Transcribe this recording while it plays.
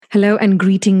Hello and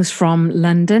greetings from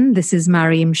London. This is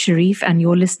Mariam Sharif, and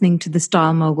you're listening to the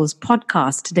Style Moguls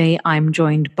podcast. Today, I'm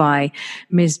joined by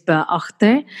Misbah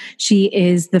Akhtar. She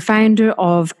is the founder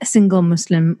of Single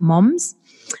Muslim Moms.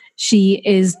 She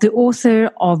is the author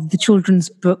of the children's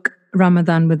book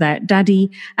Ramadan Without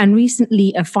Daddy, and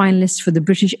recently a finalist for the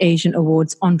British Asian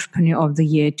Awards Entrepreneur of the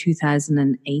Year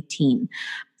 2018.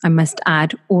 I must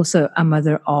add, also a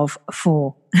mother of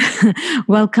 4.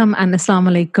 Welcome and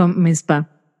Assalamu alaikum, Misbah.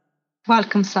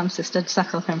 Welcome, Sam sister.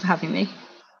 Jazakallah khair for having me.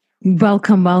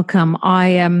 Welcome.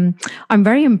 I'm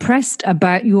very impressed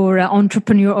about your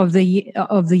Entrepreneur of the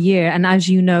Year, and as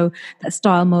you know, that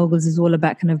Style Moguls is all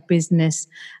about kind of business,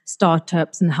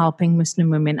 startups, and helping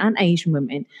Muslim women and Asian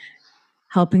women,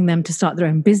 helping them to start their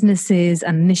own businesses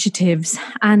and initiatives,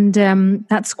 and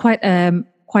that's quite a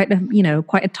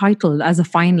title as a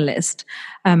finalist.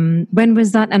 When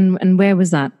was that, and where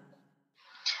was that?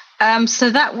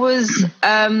 So that was.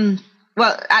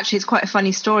 Well, actually, it's quite a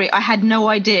funny story. I had no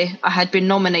idea I had been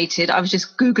nominated. I was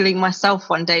just Googling myself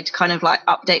one day to kind of like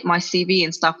update my CV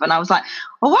and stuff. And I was like,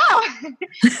 oh, wow,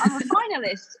 I'm a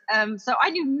finalist. So I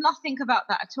knew nothing about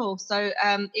that at all. So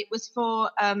it was via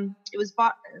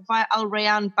Al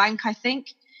Rayan Bank, I think.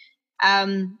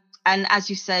 And as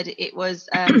you said, it was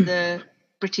the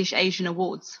British Asian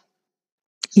Awards.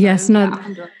 So, yes, no.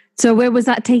 Yeah. So where was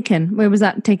that taken? Where was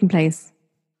that taking place?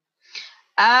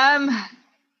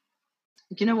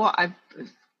 You know what?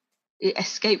 It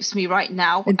escapes me right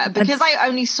now because I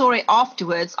only saw it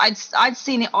afterwards. I'd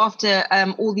seen it after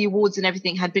all the awards and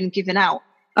everything had been given out.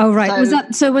 Oh right, was that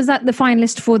the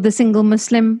finalist for the Single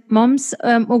Muslim Moms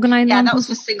organization? Yeah, that was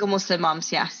for Single Muslim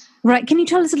Moms. Yes. Right. Can you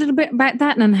tell us a little bit about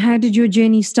that and how did your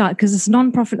journey start? Because it's a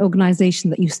non-profit organization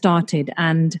that you started,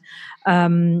 and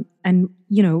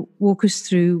walk us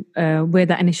through where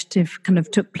that initiative kind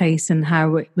of took place and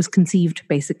how it was conceived,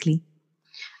 basically.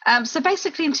 So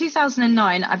basically in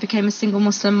 2009, I became a single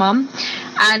Muslim mum,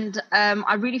 and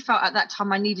I really felt at that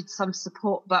time I needed some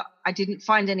support, but I didn't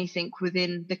find anything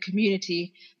within the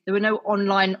community. There were no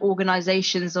online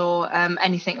organizations or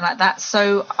anything like that.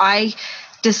 So I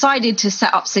decided to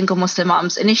set up Single Muslim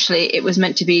Mums. Initially, it was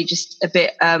meant to be just a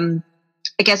bit, I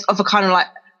guess, of a kind of like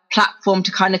platform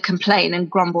to kind of complain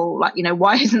and grumble, like,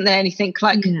 why isn't there anything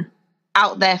like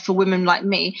out there for women like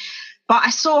me? But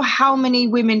I saw how many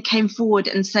women came forward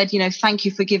and said, thank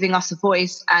you for giving us a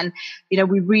voice. And,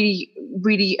 we really,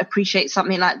 really appreciate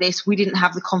something like this. We didn't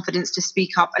have the confidence to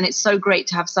speak up. And it's so great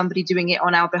to have somebody doing it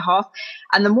on our behalf.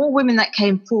 And the more women that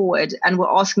came forward and were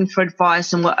asking for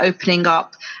advice and were opening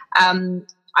up,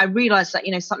 I realized that,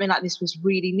 something like this was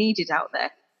really needed out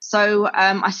there. So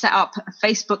I set up a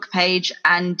Facebook page,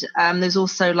 and there's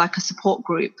also like a support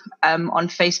group on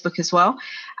Facebook as well.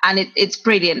 And it's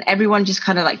brilliant. Everyone just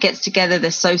kind of like gets together.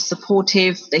 They're so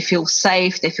supportive. They feel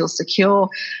safe. They feel secure.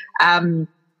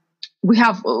 We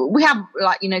have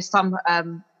like, some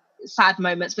sad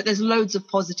moments, but there's loads of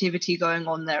positivity going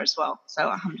on there as well. So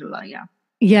alhamdulillah, yeah.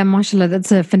 Yeah, mashallah,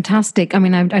 that's a fantastic. I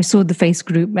mean, I saw the face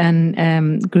group and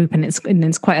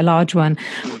it's quite a large one.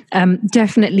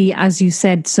 Definitely, as you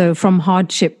said, so from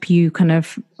hardship, you kind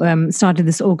of started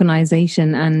this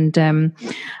organization, and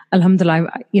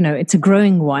alhamdulillah, it's a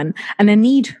growing one, and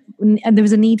there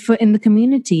was a need for in the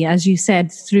community, as you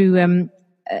said. Through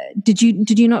did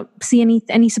you not see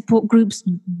any support groups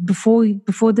before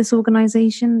this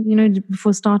organization?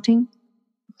 Before starting.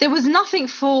 There was nothing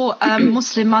for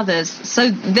Muslim mothers.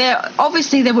 So there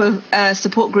were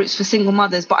support groups for single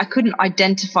mothers, but I couldn't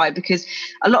identify because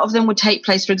a lot of them would take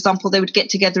place. For example, they would get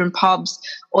together in pubs,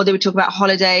 or they would talk about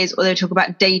holidays, or they would talk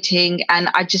about dating. And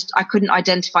I couldn't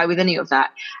identify with any of that.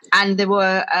 And there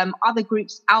were other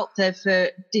groups out there for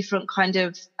different kind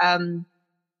of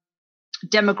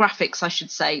demographics, I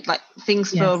should say, like things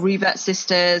for revert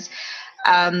sisters,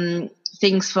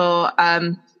 things for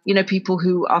people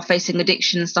who are facing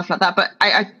addiction and stuff like that. But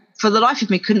I for the life of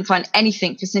me, couldn't find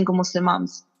anything for single Muslim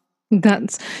mums.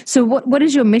 That's so. What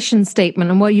is your mission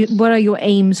statement, and what are your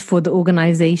aims for the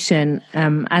organization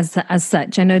as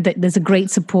such? I know that there's a great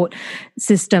support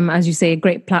system, as you say, a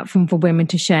great platform for women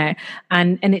to share,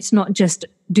 and it's not just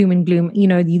doom and gloom.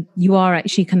 You are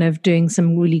actually kind of doing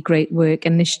some really great work,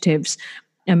 initiatives.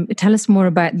 Tell us more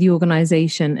about the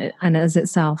organization and as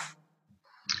itself.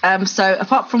 So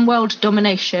apart from world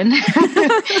domination,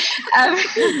 I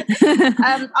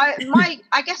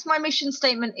guess my mission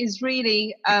statement is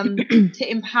really to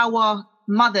empower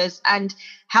mothers and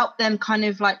help them kind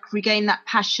of like regain that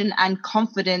passion and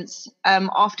confidence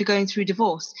after going through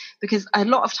divorce. Because a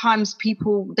lot of times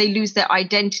people, they lose their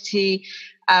identity.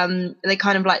 They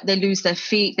kind of like, they lose their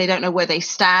feet. They don't know where they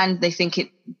stand. They think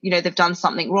they've done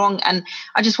something wrong. And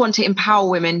I just want to empower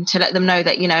women to let them know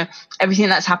that, everything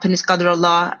that's happened is Qadr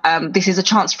Allah. This is a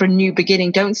chance for a new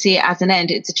beginning. Don't see it as an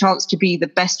end. It's a chance to be the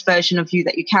best version of you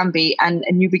that you can be, and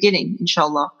a new beginning,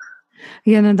 inshallah.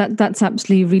 Yeah, no, that's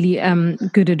absolutely really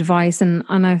good advice. And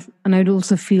I'd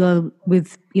also feel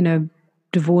with,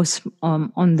 divorce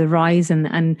on the rise,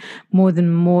 and more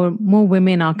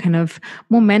women are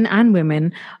more men and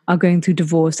women are going through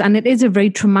divorce, and it is a very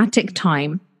traumatic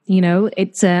time.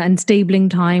 It's an unstabling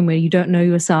time where you don't know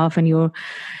yourself, and you're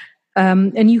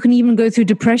and you can even go through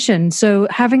depression. So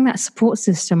having that support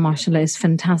system, mashallah, is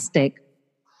fantastic.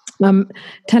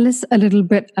 Tell us a little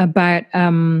bit about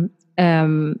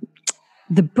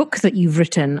the book that you've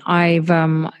written.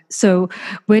 So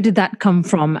where did that come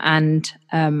from? And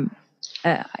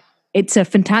it's a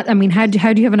fantastic. I mean, how do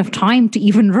you have enough time to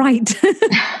even write?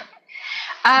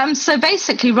 So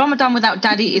basically, Ramadan Without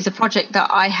Daddy is a project that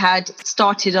I had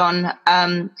started on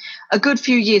a good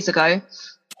few years ago.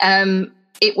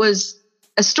 It was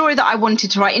a story that I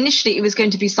wanted to write. Initially, it was going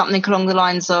to be something along the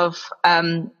lines of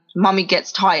Mummy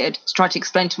gets tired, to try to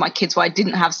explain to my kids why I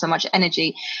didn't have so much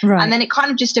energy. Right. And then it kind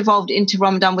of just evolved into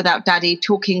Ramadan Without Daddy,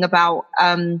 talking about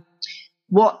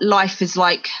what life is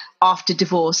like after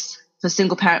divorce for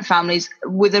single parent families,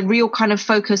 with a real kind of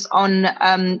focus on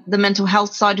the mental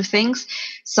health side of things.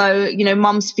 So,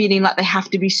 mums feeling like they have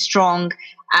to be strong,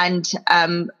 and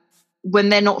when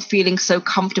they're not feeling so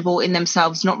comfortable in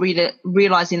themselves, not really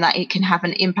realizing that it can have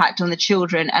an impact on the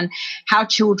children, and how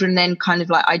children then kind of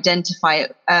like identify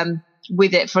it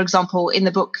with it. For example, in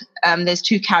the book, there's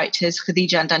two characters,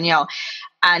 Khadija and Danielle.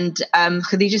 And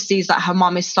Khadija sees that her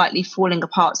mum is slightly falling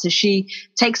apart. So she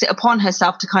takes it upon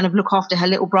herself to kind of look after her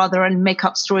little brother and make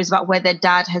up stories about where their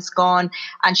dad has gone.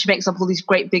 And she makes up all these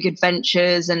great big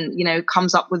adventures and,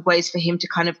 comes up with ways for him to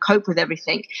kind of cope with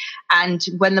everything. And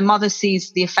when the mother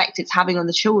sees the effect it's having on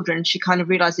the children, she kind of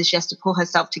realizes she has to pull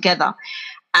herself together.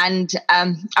 And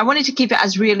I wanted to keep it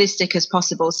as realistic as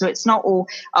possible. So it's not all,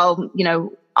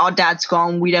 our dad's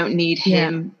gone, we don't need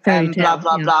him, blah,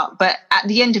 blah, blah. But at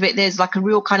the end of it, there's like a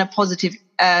real kind of positive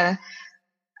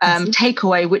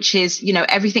takeaway, which is,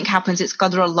 everything happens, it's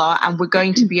Qadr Allah, and we're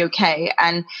going to be okay.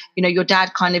 And, your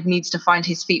dad kind of needs to find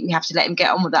his feet. We have to let him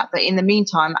get on with that. But in the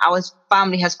meantime, our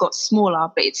family has got smaller,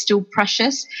 but it's still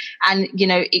precious. And,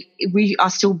 we are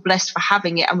still blessed for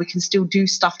having it, and we can still do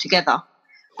stuff together.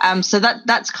 So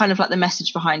that's kind of like the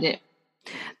message behind it.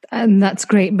 And that's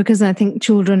great, because I think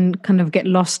children kind of get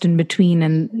lost in between,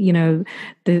 and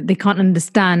they can't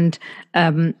understand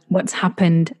what's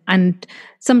happened, and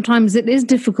sometimes it is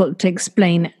difficult to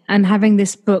explain. And having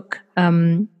this book,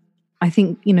 I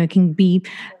think can be,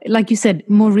 like you said,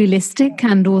 more realistic,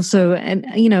 and also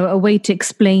a way to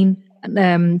explain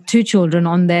to children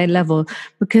on their level,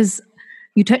 because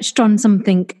you touched on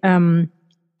something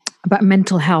about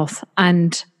mental health,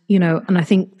 and I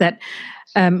think that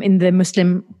in the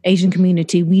Muslim Asian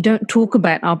community, we don't talk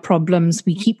about our problems.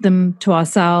 We keep them to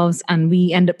ourselves, and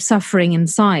we end up suffering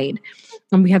inside.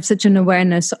 And we have such an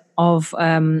awareness of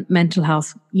mental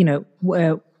health,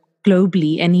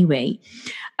 globally anyway.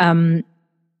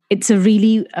 It's a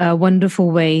really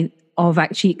wonderful way of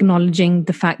actually acknowledging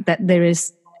the fact that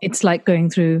it's like going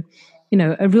through,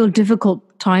 a real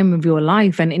difficult time of your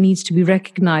life, and it needs to be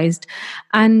recognized.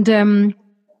 And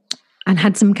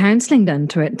had some counseling done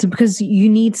to it, because you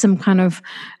need some kind of,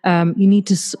 you need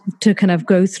to kind of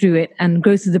go through it and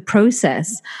go through the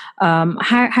process.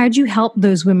 How do you help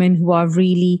those women who are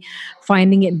really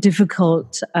finding it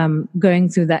difficult going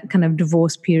through that kind of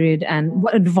divorce period? And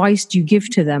what advice do you give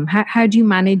to them? How do you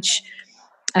manage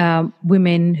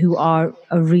women who are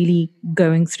really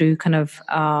going through kind of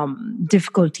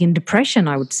difficulty and depression,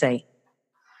 I would say?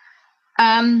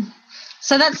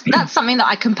 So that's something that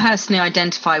I can personally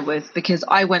identify with, because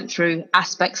I went through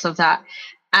aspects of that.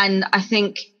 And I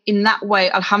think in that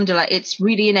way, alhamdulillah, it's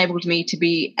really enabled me to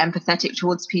be empathetic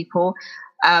towards people.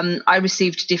 I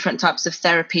received different types of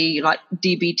therapy, like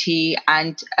DBT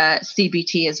and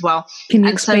CBT as well. Can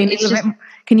you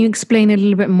explain a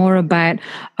little bit more about,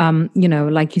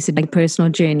 like you said, like personal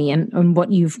journey and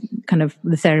what you've kind of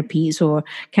the therapies or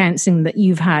counseling that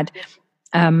you've had?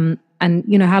 And,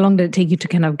 how long did it take you to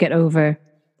kind of get over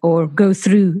or go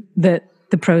through the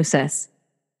process?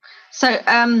 So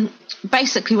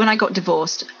basically, when I got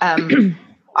divorced,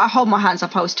 I hold my hands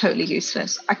up, I was totally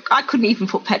useless. I couldn't even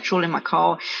put petrol in my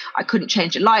car. I couldn't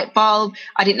change a light bulb.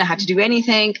 I didn't know how to do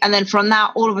anything. And then from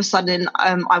that, all of a sudden,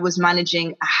 I was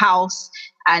managing a house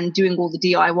and doing all the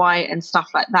DIY and stuff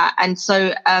like that. And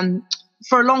so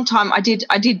for a long time, I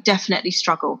did definitely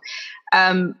struggle.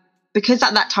 Because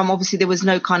at that time, obviously, there was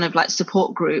no kind of like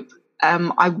support group.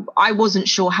 I wasn't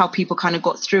sure how people kind of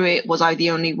got through it. Was I the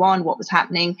only one? What was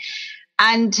happening?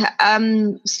 And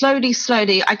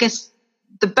slowly, I guess,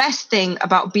 the best thing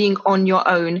about being on your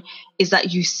own is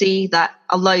that you see that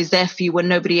Allah is there for you when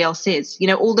nobody else is. You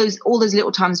know, all those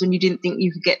little times when you didn't think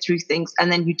you could get through things,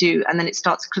 and then you do, and then it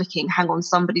starts clicking. Hang on,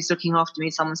 somebody's looking after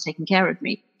me, someone's taking care of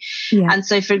me. Yeah. And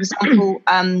so, for example,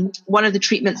 one of the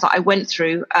treatments that I went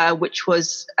through, which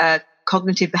was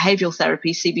cognitive behavioral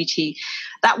therapy, CBT,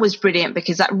 that was brilliant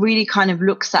because that really kind of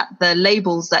looks at the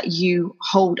labels that you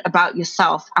hold about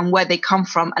yourself and where they come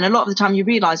from. And a lot of the time you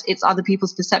realize it's other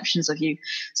people's perceptions of you.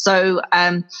 So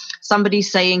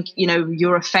somebody's saying, you know,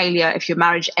 you're a failure if your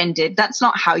marriage ended. That's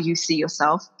not how you see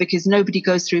yourself, because nobody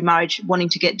goes through marriage wanting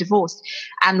to get divorced.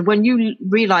 And when you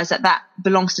realize that that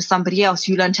belongs to somebody else,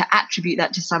 you learn to attribute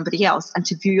that to somebody else and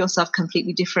to view yourself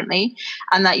completely differently.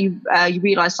 And that you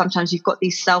realize sometimes you've got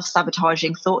these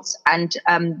self-sabotaging thoughts, and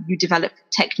you develop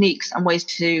techniques and ways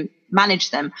to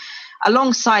manage them.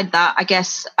 Alongside that, I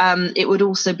guess it would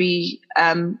also be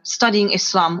studying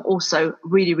Islam also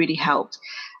really helped.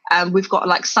 We've got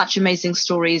like such amazing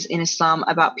stories in Islam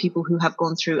about people who have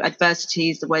gone through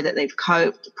adversities, the way that they've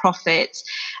coped, the prophets,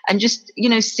 and just, you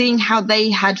know, seeing how they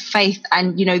had faith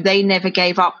and, you know, they never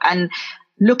gave up, and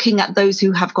looking at those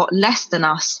who have got less than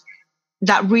us.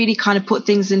 That really kind of put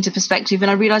things into perspective. And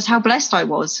I realized how blessed I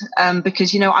was,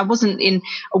 because, you know, I wasn't in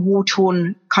a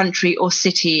war-torn country or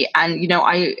city. And, you know,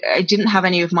 I didn't have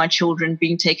any of my children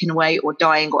being taken away or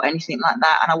dying or anything like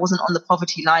that. And I wasn't on the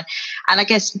poverty line. And I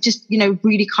guess just, you know,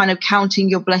 really kind of counting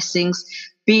your blessings,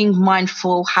 being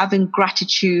mindful, having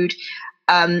gratitude,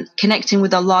 connecting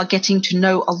with Allah, getting to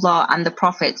know Allah and the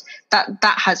Prophet, that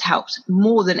has helped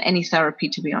more than any therapy,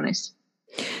 to be honest.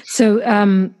 So,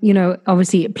 you know,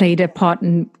 obviously it played a part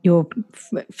in your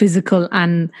physical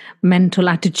and mental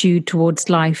attitude towards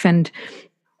life. And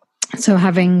so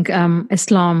having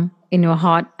Islam in your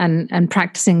heart and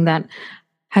practicing that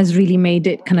has really made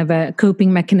it kind of a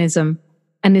coping mechanism.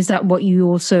 And is that what you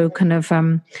also kind of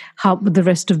help with the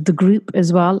rest of the group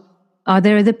as well? Are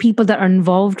there other people that are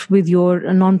involved with your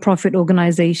non-profit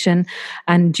organization?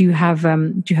 And do you have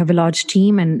a large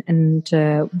team? And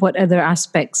what other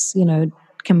aspects, you know,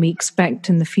 can we expect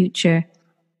in the future?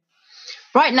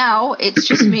 Right now, it's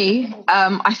just me.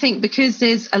 I think because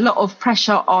there's a lot of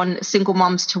pressure on single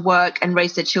moms to work and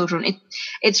raise their children,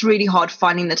 it's really hard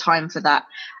finding the time for that.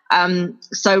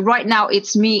 So right now,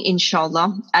 it's me,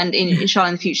 inshallah. And inshallah,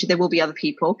 in the future, there will be other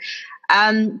people.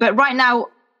 But right now,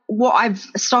 what I've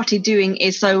started doing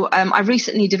is, I've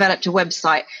recently developed a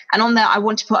website. And on there, I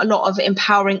want to put a lot of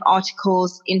empowering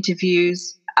articles,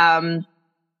 interviews,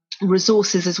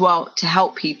 resources as well to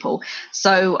help people.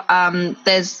 So I've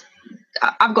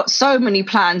got so many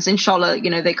plans, inshallah, you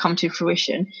know, they come to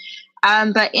fruition.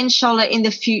 But inshallah, in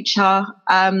the future,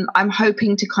 I'm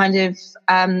hoping to kind of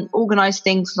organize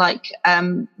things like,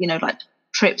 you know, like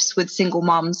trips with single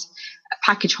mums,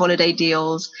 package holiday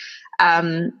deals,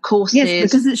 courses. Yes,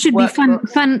 because it should be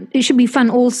fun. It should be fun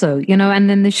also, you know,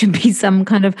 and then there should be some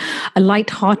kind of a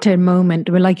light-hearted moment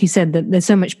where, like you said, that there's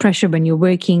so much pressure when you're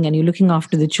working and you're looking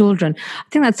after the children. I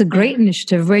think that's a great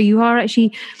initiative where you are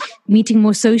actually meeting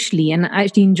more socially and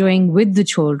actually enjoying with the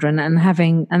children and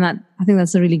that I think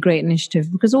that's a really great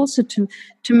initiative, because also to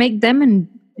make them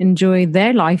enjoy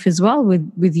their life as well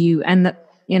with you, and that,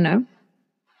 you know.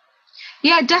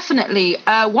 Yeah, definitely.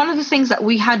 One of the things that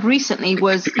we had recently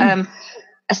was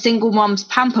a single mom's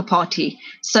pamper party.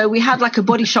 So we had like a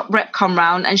Body Shop rep come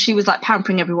round, and she was like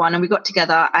pampering everyone, and we got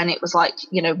together, and it was like,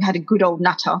 you know, we had a good old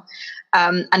natter.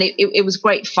 And it was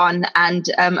great fun. And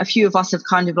a few of us have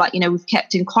kind of like, you know, we've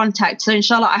kept in contact. So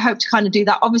inshallah, I hope to kind of do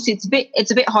that. Obviously,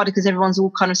 it's a bit harder because everyone's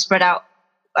all kind of spread out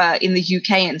in the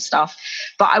UK and stuff.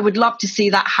 But I would love to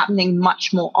see that happening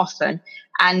much more often.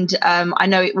 And I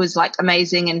know it was like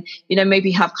amazing, and, you know, maybe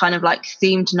have kind of like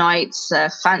themed nights,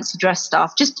 fancy dress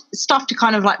stuff, just stuff to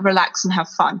kind of like relax and have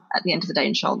fun at the end of the day,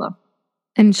 inshallah.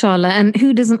 Inshallah. And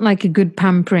who doesn't like a good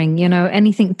pampering, you know,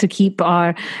 anything to keep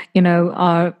our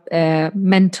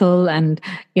mental and,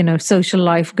 you know, social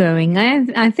life going.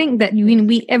 I think that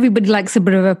everybody likes a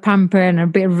bit of a pamper and a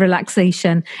bit of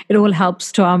relaxation. It all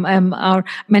helps to our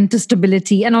mental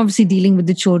stability, and obviously dealing with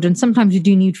the children. Sometimes you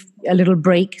do need a little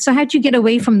break. So how do you get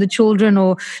away from the children,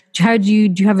 or how do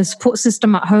you have a support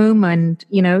system at home, and,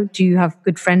 you know, do you have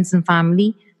good friends and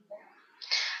family?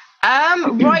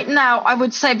 Right now, I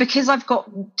would say, because I've got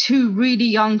two really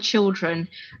young children,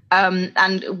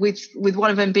 and with one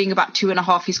of them being about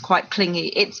 2.5, he's quite clingy.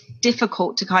 It's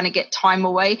difficult to kind of get time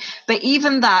away. But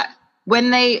even that,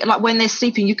 when they're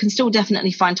sleeping, you can still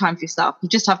definitely find time for yourself. You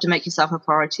just have to make yourself a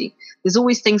priority. There's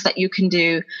always things that you can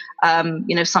do.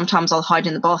 Sometimes I'll hide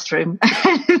in the bathroom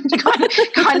and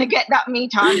kind of get that me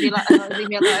time. Be like, oh, leave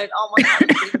me alone. Oh my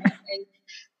God.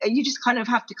 And you just kind of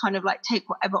have to kind of like take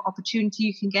whatever opportunity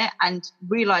you can get and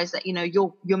realize that,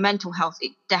 your mental health,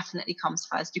 it definitely comes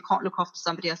first. You can't look after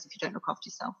somebody else if you don't look after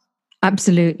yourself.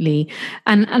 Absolutely.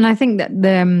 And I think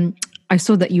that I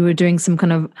saw that you were doing some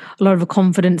kind of a lot of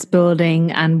confidence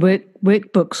building and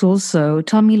workbooks also.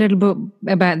 Tell me a little bit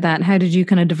about that. How did you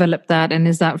kind of develop that? And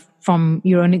is that from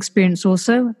your own experience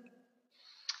also?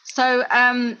 So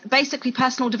basically,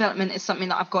 personal development is something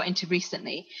that I've got into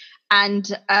recently. And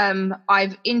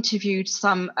I've interviewed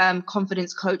some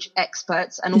confidence coach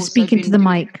experts, and also speak into the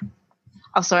mic.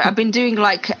 Oh, sorry. I've been doing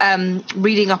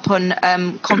reading up on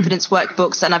confidence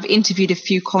workbooks, and I've interviewed a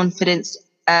few confidence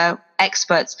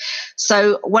experts.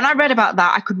 So when I read about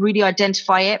that, I could really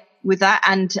identify it with that,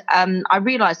 and I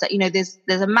realized that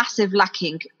there's a massive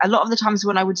lacking. A lot of the times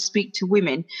when I would speak to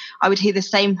women, I would hear the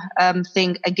same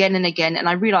thing again and again, and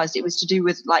I realized it was to do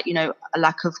with a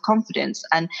lack of confidence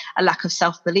and a lack of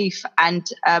self-belief. And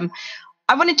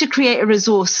I wanted to create a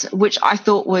resource which I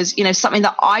thought was something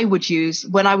that I would use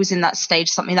when I was in that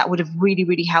stage, something that would have really,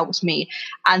 really helped me,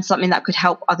 and something that could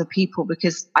help other people,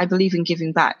 because I believe in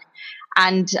giving back.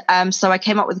 And so I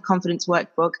came up with a confidence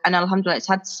workbook, and alhamdulillah, it's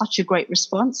had such a great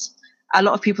response. A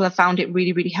lot of people have found it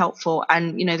really, really helpful,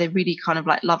 and they really kind of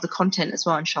love the content as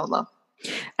well, inshallah.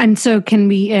 And so can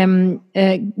we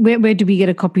where do we get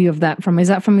a copy of that from? Is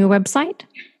that from your website?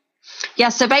 Yeah,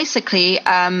 so basically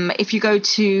if you go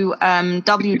to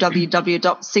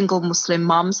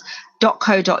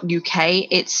www.singlemuslimmoms.co.uk,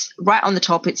 it's right on the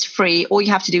top, it's free. All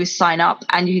you have to do is sign up,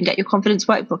 and you can get your confidence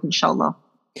workbook, inshallah.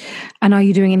 And are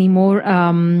you doing any more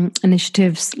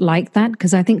initiatives like that?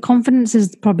 Because I think confidence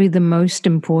is probably the most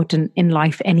important in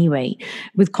life anyway.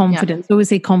 With confidence, I always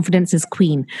say confidence is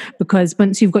queen, because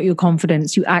once you've got your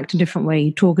confidence, you act a different way,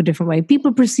 you talk a different way,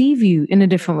 people perceive you in a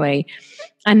different way.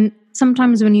 And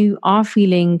sometimes when you are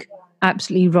feeling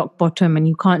absolutely rock bottom and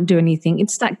you can't do anything,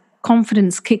 it's that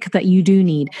confidence kick that you do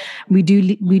need. We do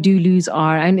lose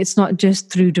and it's not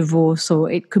just through divorce,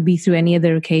 or it could be through any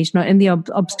other occasion, or in the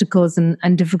obstacles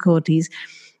and difficulties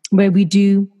where we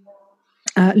do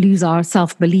lose our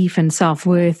self-belief and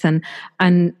self-worth, and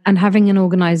having an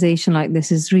organization like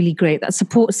this is really great. That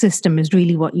support system is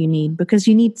really what you need, because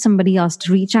you need somebody else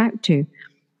to reach out to.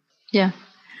 Yeah.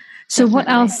 So definitely. What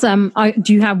else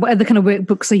do you have? What other kind of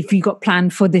workbooks have you got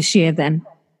planned for this year then?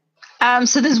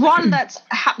 So there's one that's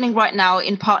happening right now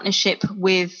in partnership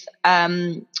with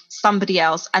somebody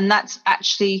else, and that's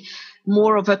actually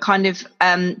more of a kind of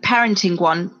parenting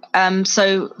one.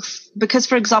 Because,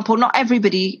 for example, not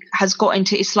everybody has got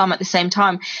into Islam at the same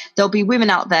time. There'll be women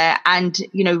out there, and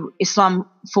Islam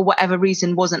for whatever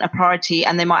reason wasn't a priority,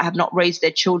 and they might have not raised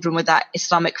their children with that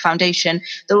Islamic foundation.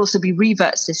 There'll also be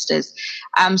revert sisters.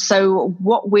 So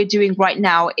what we're doing right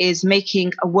now is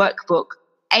making a workbook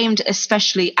aimed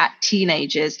especially at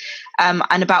teenagers,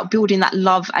 and about building that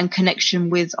love and connection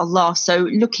with Allah. So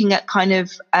looking at kind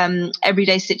of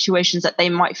everyday situations that they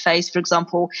might face, for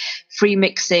example, free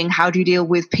mixing, how do you deal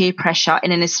with peer pressure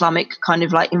in an Islamic kind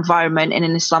of environment, in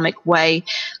an Islamic way,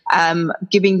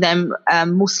 giving them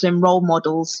Muslim role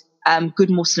models, good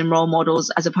Muslim role models,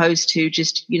 as opposed to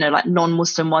just,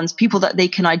 non-Muslim ones, people that they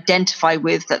can identify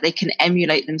with, that they can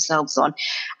emulate themselves on,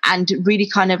 and really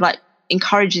kind of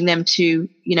encouraging them to,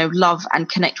 love and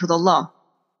connect with Allah.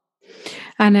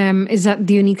 And is that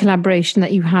the only collaboration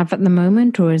that you have at the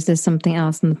moment, or is there something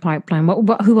else in the pipeline?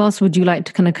 Who else would you like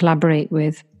to kind of collaborate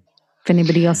with, if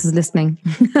anybody else is listening?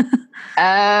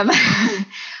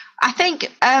 I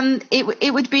think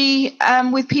it would be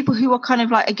with people who are kind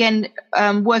of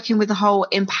working with the whole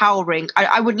empowering.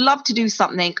 I would love to do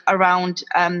something around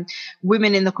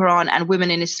women in the Quran and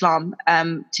women in Islam,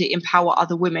 to empower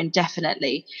other women,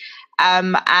 definitely.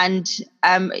 So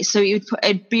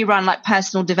it'd be around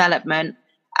personal development.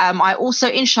 I also,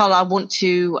 inshallah, want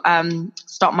to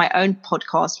start my own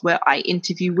podcast where I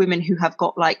interview women who have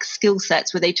got skill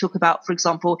sets, where they talk about, for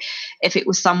example, if it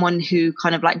was someone who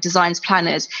kind of designs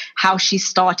planners, how she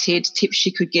started, tips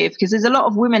she could give, because there's a lot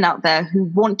of women out there who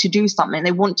want to do something,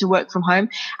 they want to work from home,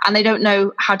 and they don't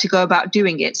know how to go about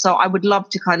doing it. So I would love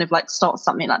to kind of start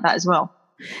something like that as well.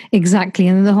 Exactly.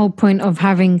 And the whole point of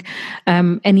having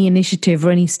any initiative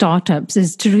or any startups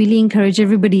is to really encourage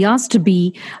everybody else to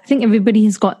be, I think everybody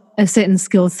has got a certain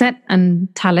skill set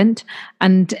and talent.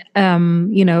 And,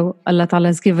 Allah Ta'ala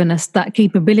has given us that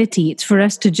capability. It's for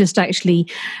us to just actually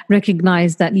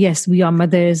recognize that, yes, we are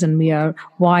mothers and we are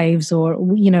wives, or,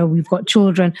 we've got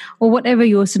children, or whatever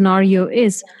your scenario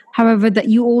is. However, that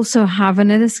you also have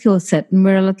another skill set, and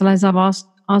where Allah Ta'ala has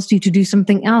asked you to do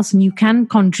something else, and you can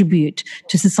contribute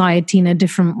to society in a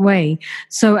different way.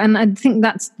 So, and I think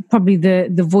that's probably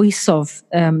the voice of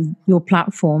your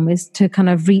platform, is to kind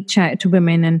of reach out to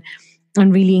women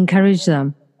and really encourage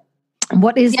them.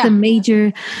 What is the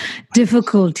major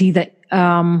difficulty that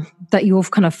you're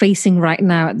kind of facing right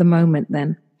now at the moment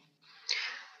then?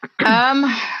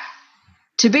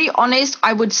 To be honest,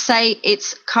 I would say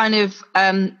it's kind of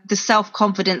the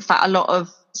self-confidence that a lot of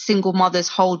single mothers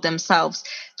hold themselves.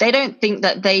 They don't think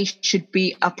that they should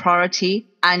be a priority,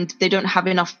 and they don't have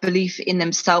enough belief in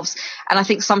themselves. And I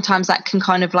think sometimes that can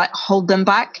kind of like hold them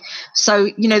back. So,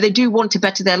 they do want to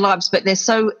better their lives, but they're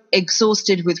so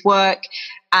exhausted with work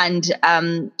and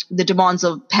the demands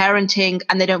of parenting,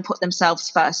 and they don't put themselves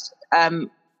first.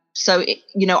 So,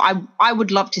 I would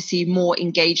love to see more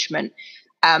engagement.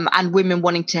 And women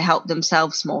wanting to help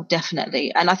themselves more,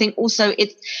 definitely. And I think also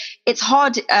it's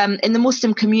hard in the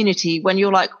Muslim community, when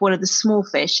you're like one of the small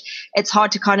fish, it's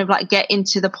hard to kind of like get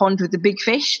into the pond with the big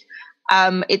fish.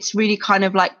 It's really kind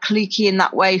of like cliquey in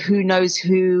that way, who knows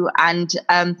who. And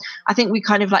I think we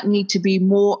kind of like need to be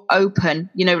more open,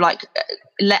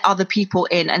 let other people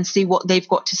in and see what they've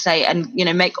got to say, and,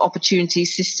 make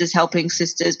opportunities, sisters helping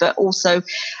sisters, but also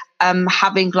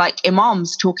having like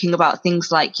imams talking about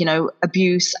things like,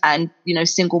 abuse and,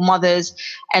 single mothers,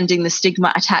 ending the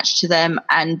stigma attached to them,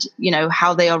 and,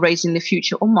 how they are raising the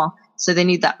future ummah. So they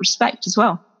need that respect as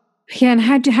well. Yeah. And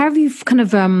how have you kind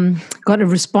of got a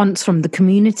response from the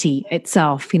community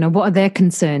itself? What are their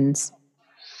concerns?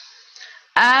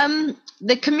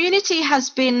 The community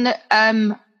has been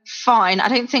fine. I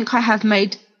don't think I have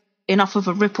made enough of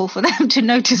a ripple for them to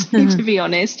notice me, to be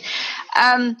honest.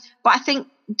 But I think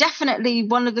definitely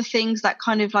one of the things that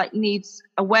kind of like needs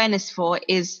awareness for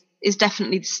is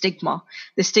definitely the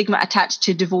stigma attached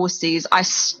to divorcees. I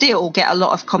still get a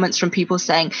lot of comments from people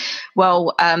saying,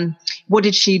 well, what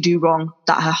did she do wrong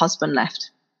that her husband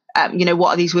left?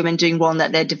 What are these women doing wrong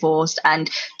that they're divorced? And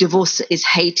divorce is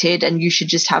hated, and you should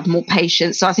just have more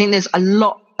patience. So I think there's a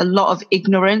lot of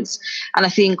ignorance, and I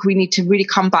think we need to really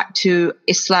come back to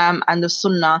Islam and the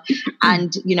Sunnah,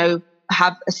 and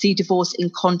see divorce in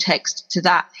context to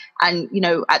that. And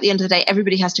at the end of the day,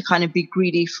 everybody has to kind of be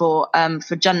greedy for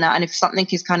Jannah. And if something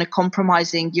is kind of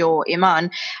compromising your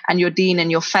iman and your deen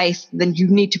and your faith, then you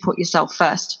need to put yourself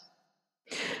first.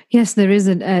 Yes, there is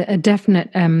a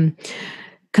definite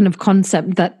kind of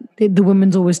concept that the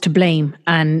woman's always to blame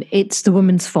and it's the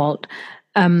woman's fault.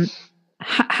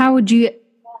 How would you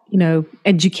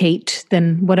educate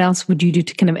then? What else would you do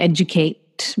to kind of educate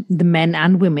the men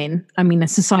and women? I mean, a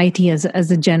society as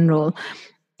a general.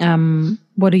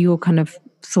 What are your kind of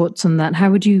thoughts on that? How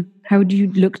would you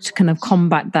look to kind of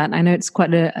combat that? I know it's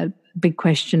quite a big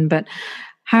question, but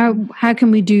what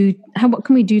can we do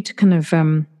to kind of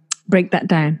break that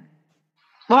down?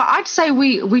 Well, I'd say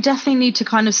we definitely need to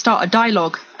kind of start a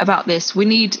dialogue about this. We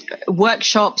need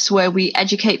workshops where we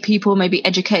educate people, maybe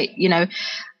educate,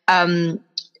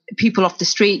 people off the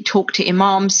street, talk to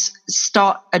imams,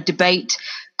 start a debate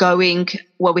going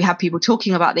where we have people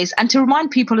talking about this, and to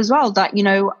remind people as well that,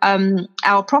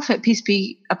 our Prophet, peace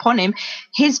be upon him,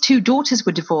 his 2 daughters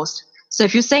were divorced. So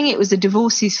if you're saying it was the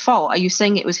divorcee's fault, are you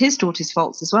saying it was his daughter's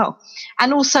faults as well?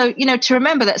 And also, to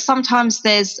remember that sometimes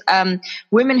there's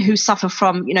women who suffer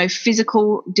from,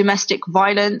 physical domestic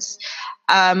violence,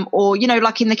 or,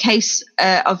 like in the case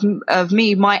of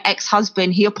me, my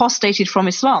ex-husband, he apostated from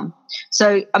Islam.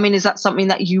 So, I mean, is that something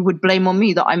that you would blame on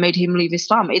me, that I made him leave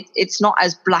Islam? It's not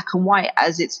as black and white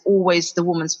as it's always the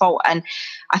woman's fault. And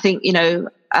I think,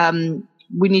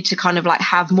 we need to kind of like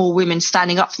have more women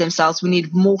standing up for themselves. We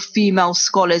need more female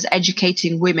scholars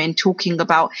educating women, talking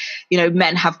about,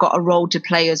 men have got a role to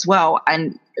play as well.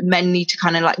 And men need to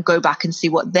kind of like go back and see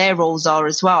what their roles are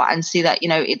as well, and see that,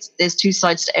 there's 2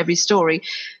 sides to every story.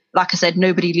 Like I said,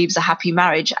 nobody leaves a happy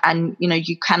marriage, and,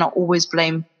 you cannot always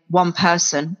blame one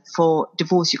person for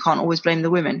divorce. You can't always blame the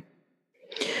women.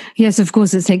 Yes, of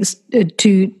course, it takes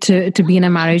to be in a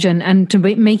marriage and to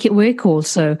make it work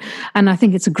also. And I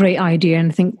think it's a great idea, and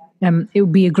I think it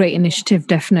would be a great initiative,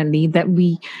 definitely, that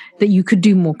you could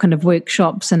do more kind of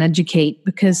workshops and educate,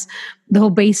 because the whole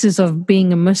basis of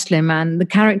being a Muslim and the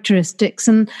characteristics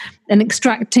and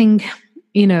extracting,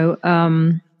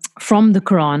 from the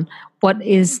Quran what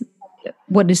is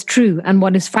true and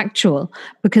what is factual,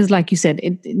 because like you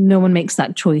said, no one makes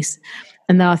that choice,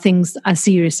 and there are things as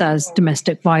serious as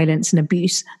domestic violence and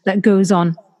abuse that goes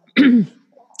on,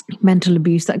 mental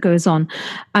abuse that goes on,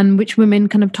 and which women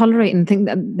kind of tolerate and think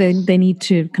that they need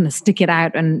to kind of stick it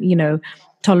out and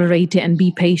tolerate it and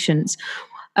be patient.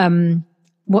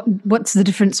 What's the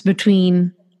difference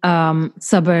between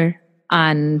sabr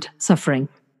and suffering?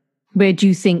 Where do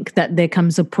you think that there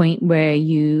comes a point where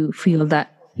you feel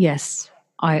that, yes,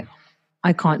 I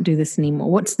can't do this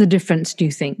anymore? What's the difference, do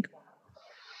you think?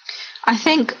 I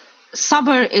think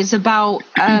sabr is about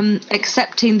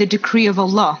accepting the decree of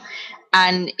Allah.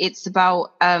 And it's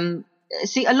about, a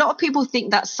lot of people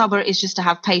think that sabr is just to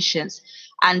have patience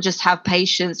and just have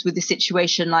patience with the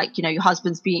situation. Like, your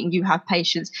husband's beating you, have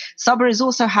patience. Sabr is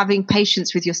also having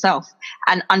patience with yourself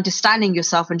and understanding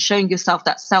yourself and showing yourself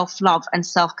that self-love and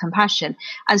self-compassion.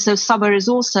 And so sabr is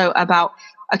also about,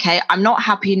 okay, I'm not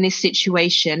happy in this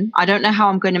situation. I don't know how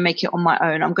I'm going to make it on my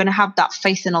own. I'm going to have that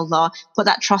faith in Allah, put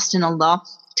that trust in Allah,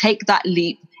 take that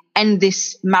leap, end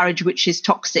this marriage which is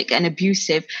toxic and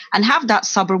abusive, and have that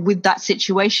sabr with that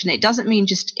situation. It doesn't mean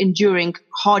just enduring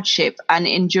hardship and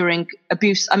enduring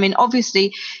abuse. I mean,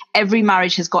 obviously every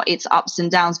marriage has got its ups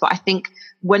and downs, but I think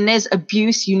when there's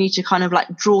abuse, you need to kind of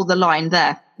like draw the line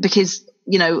there, because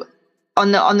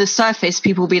on the surface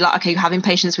people will be like, okay, you're having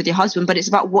patience with your husband, but it's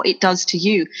about what it does to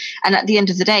you. And at the end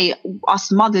of the day,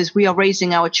 us mothers, we are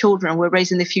raising our children, we're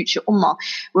raising the future ummah.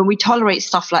 When we tolerate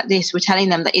stuff like this, we're telling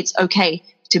them that it's okay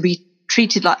to be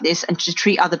treated like this and to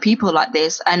treat other people like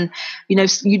this. And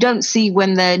you don't see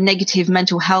when the negative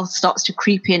mental health starts to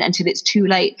creep in until it's too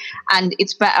late. And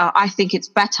I think it's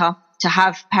better to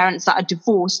have parents that are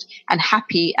divorced and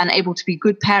happy and able to be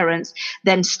good parents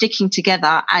than sticking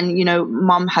together and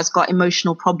mum has got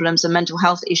emotional problems and mental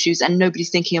health issues and nobody's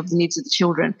thinking of the needs of the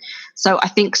children. So I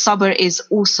think sabr is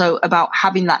also about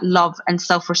having that love and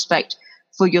self-respect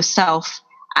for yourself,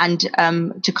 and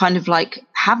to kind of like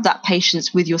have that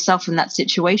patience with yourself in that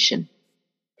situation.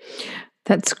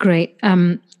 That's great.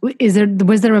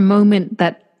 Was there a moment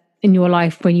that in your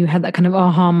life when you had that kind of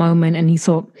aha moment and you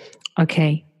thought,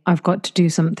 okay, I've got to do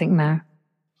something now?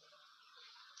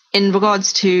 In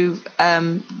regards to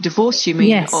divorce, you mean?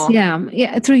 Yes,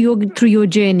 yeah. Through your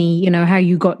journey, how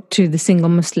you got to the single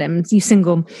Muslims, you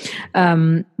single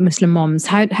Muslim moms.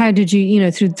 How did you,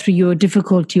 through your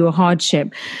difficulty or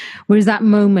hardship, was that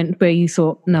moment where you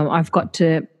thought, no, I've got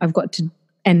to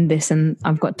end this and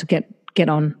I've got to get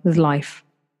on with life?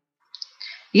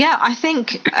 Yeah, I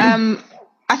think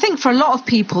for a lot of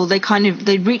people, they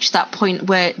reach that point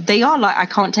where they are like, I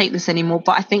can't take this anymore.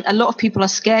 But I think a lot of people are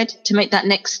scared to make that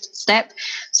next step.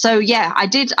 So yeah, I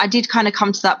did kind of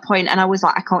come to that point and I was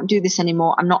like, I can't do this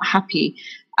anymore. I'm not happy.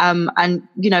 And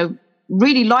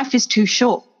really life is too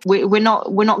short. We're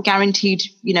not guaranteed,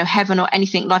 heaven or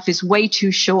anything. Life is way too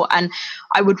short. And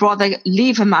I would rather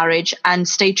leave a marriage and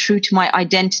stay true to my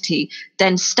identity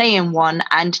than stay in one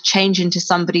and change into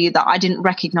somebody that I didn't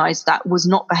recognize that was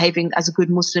not behaving as a good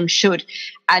Muslim should.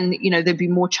 And, there'd be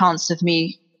more chance of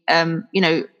me,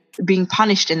 being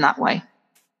punished in that way.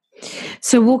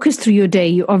 So walk us through your day.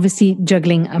 You're obviously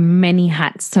juggling many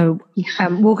hats. So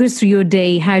walk us through your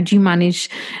day. How do you manage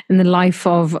in the life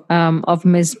of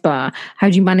Misbah? How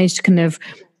do you manage to kind of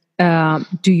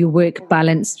do your work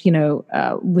balance,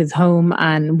 with home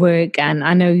and work? And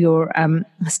I know you're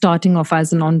starting off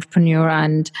as an entrepreneur,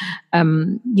 and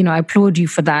I applaud you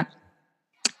for that.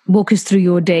 Walk us through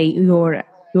your day, your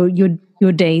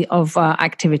day of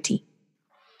activity.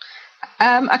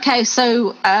 Okay,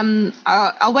 so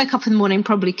I'll wake up in the morning,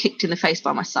 probably kicked in the face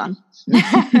by my son,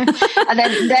 and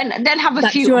then have a few.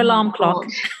 That's your alarm clock.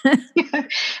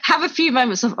 Have a few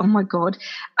moments of, oh my God,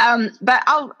 but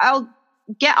I'll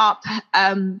get up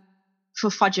for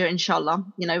Fajr, inshallah,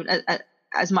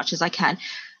 as much as I can.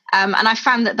 And I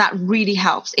found that really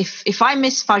helps. If I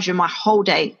miss Fajr, my whole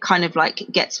day kind of like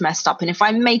gets messed up. And if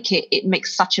I make it, it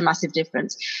makes such a massive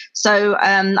difference. So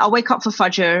I'll wake up for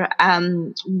Fajr,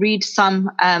 read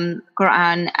some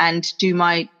Quran and do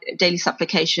my daily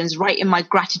supplications, write in my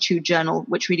gratitude journal,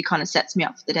 which really kind of sets me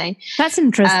up for the day. That's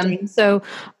interesting. So,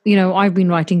 I've been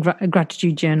writing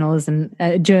gratitude journals and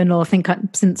journal, I think,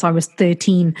 since I was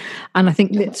 13. And I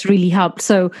think it's really helped.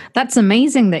 So that's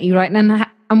amazing that you write.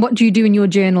 And what do you do in your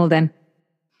journal then?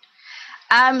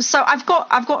 So I've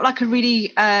got like a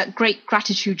really great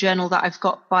gratitude journal that I've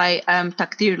got by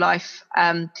Taqdeer Life,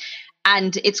 and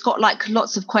it's got like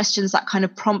lots of questions that kind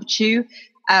of prompt you.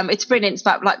 It's brilliant. It's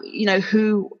about like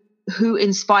who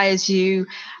inspires you,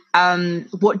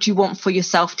 what do you want for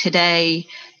yourself today?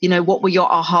 You know, what were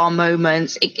your aha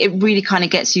moments? It really kind of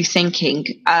gets you thinking.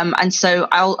 And so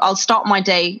I'll start my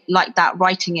day like that,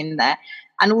 writing in there.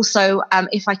 And also,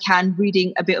 if I can,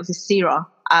 reading a bit of the seerah.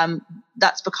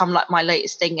 That's become like my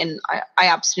latest thing, and I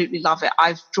absolutely love it.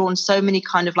 I've drawn so many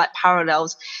kind of like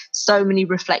parallels, so many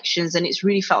reflections, and it's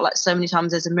really felt like so many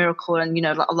times there's a miracle, and you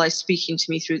know, like Allah is speaking to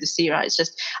me through the seerah. It's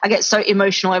just, I get so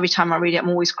emotional every time I read it. I'm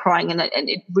always crying, and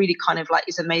it really kind of like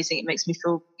is amazing. It makes me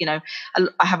feel, you know,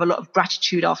 I have a lot of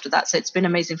gratitude after that. So it's been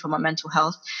amazing for my mental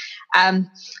health.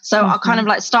 So I'll kind of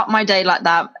like start my day like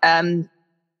that.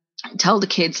 Tell the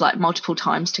kids like multiple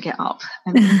times to get up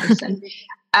and listen.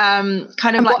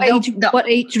 Kind of like what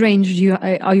age range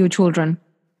are your children?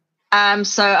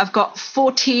 So I've got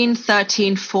 14,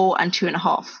 13, 4 and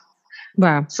 2.5.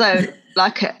 Wow. So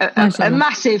like a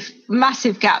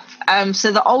massive gap.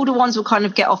 So the older ones will kind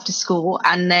of get off to school,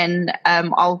 and then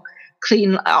I'll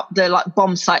clean up the like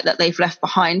bomb site that they've left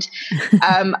behind.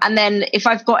 And then if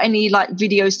I've got any like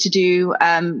videos to do,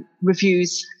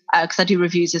 reviews, because I do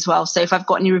reviews as well. So if I've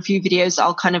got any review videos,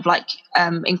 I'll kind of like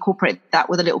incorporate that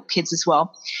with the little kids as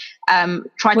well.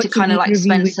 Try to kind of like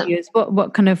spend some.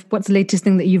 What's the latest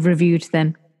thing that you've reviewed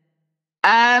then?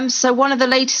 So one of the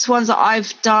latest ones that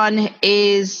I've done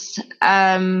is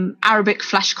Arabic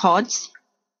flashcards.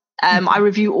 I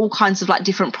review all kinds of like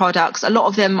different products. A lot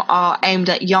of them are aimed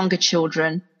at younger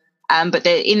children. But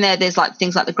there's like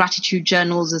things like the gratitude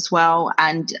journals as well,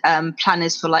 and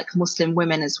planners for like Muslim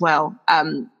women as well.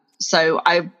 So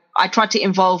I try to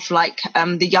involve like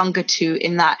the younger two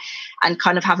in that, and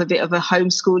kind of have a bit of a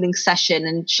homeschooling session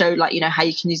and show like, you know, how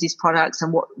you can use these products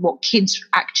and what kids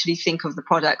actually think of the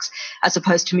products, as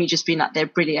opposed to me just being like, they're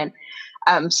brilliant.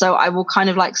 So I will kind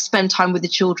of like spend time with the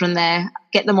children there,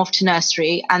 get them off to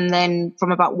nursery, and then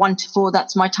from about 1 to 4,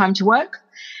 that's my time to work.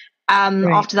 Right.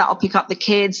 After that, I'll pick up the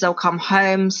kids, they'll come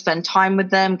home, spend time with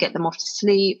them, get them off to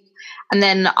sleep. And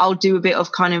then I'll do a bit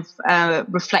of kind of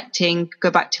reflecting,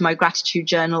 go back to my gratitude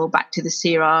journal, back to the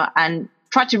seerah, and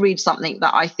try to read something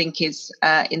that I think is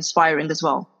inspiring as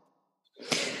well.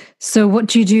 So what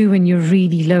do you do when you're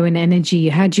really low in energy?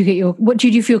 How do you get what do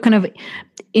you do for your kind of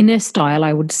inner style,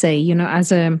 I would say, you know,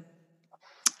 as a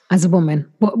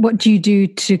woman? What do you do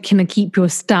to kind of keep your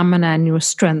stamina and your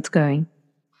strength going?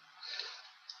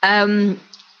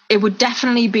 It would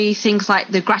definitely be things like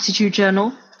the gratitude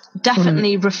journal,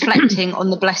 definitely reflecting on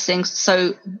the blessings.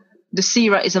 So the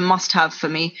seerah is a must-have for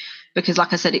me, because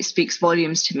like I said, it speaks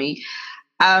volumes to me.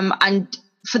 And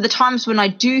for the times when I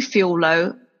do feel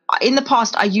low, in the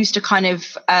past, I used to kind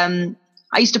of,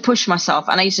 I used to push myself,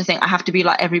 and I used to think I have to be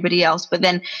like everybody else. But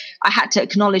then I had to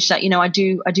acknowledge that, you know, I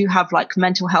do have like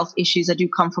mental health issues. I do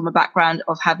come from a background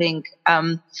of having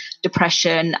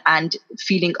depression and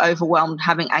feeling overwhelmed,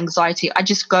 having anxiety. I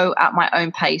just go at my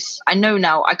own pace. I know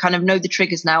now, I kind of know the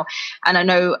triggers now. And I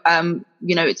know,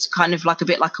 you know, it's kind of like a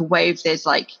bit like a wave. There's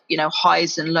like, you know,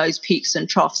 highs and lows, peaks and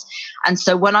troughs. And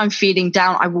so when I'm feeling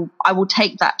down, I will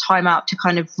take that time out to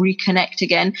kind of reconnect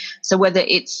again. So whether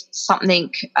it's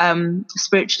something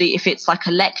spiritually, if it's like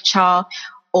a lecture,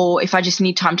 or if I just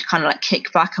need time to kind of like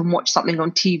kick back and watch something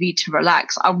on TV to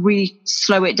relax, I'll really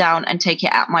slow it down and take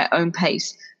it at my own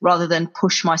pace, rather than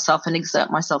push myself and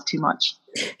exert myself too much.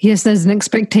 Yes, there's an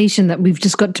expectation that we've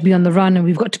just got to be on the run, and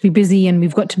we've got to be busy, and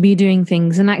we've got to be doing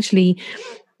things. And actually,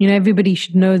 you know, everybody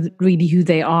should know really who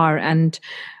they are and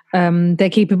their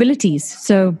capabilities.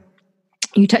 So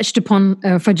you touched upon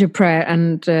Fajr prayer,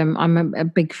 and I'm a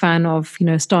big fan of, you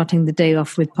know, starting the day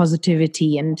off with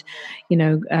positivity, and, you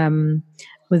know,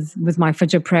 with my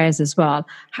Fajr prayers as well.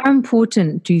 How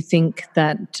important do you think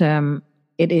that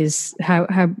it is?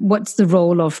 What's the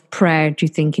role of prayer, do you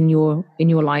think, in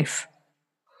your life?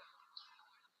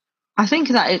 I think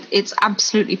that it's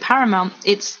absolutely paramount.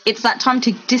 It's that time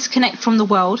to disconnect from the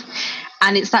world.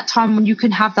 And it's that time when you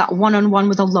can have that one-on-one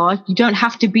with Allah. You don't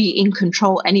have to be in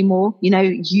control anymore. You know,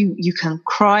 you can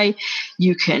cry,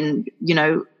 you can, you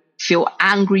know, feel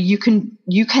angry. You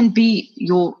can be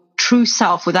your true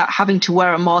self without having to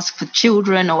wear a mask for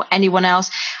children or anyone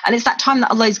else. And it's that time that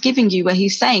Allah is giving you, where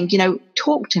He's saying, you know,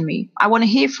 talk to me. I want to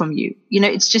hear from you. You know,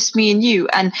 it's just me and you.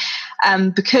 And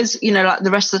because, you know, like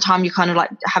the rest of the time you're kind of like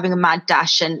having a mad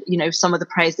dash, and, you know, some of the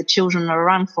prayers the children are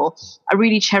around for, I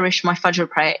really cherish my Fajr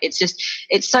prayer.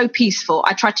 It's so peaceful.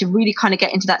 I try to really kind of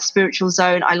get into that spiritual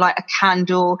zone. I light a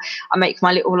candle. I make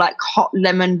my little like hot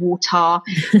lemon water.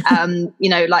 You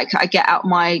know, like I get out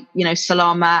my, you know,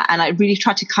 salama, and I really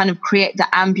try to kind of create the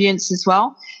ambience as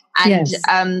well. And yes.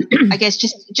 I guess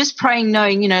just praying,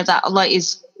 knowing, you know, that Allah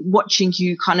is watching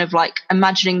you, kind of like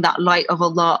imagining that light of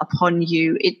Allah upon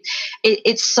you.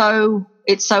 It's so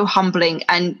it's so humbling.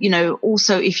 And,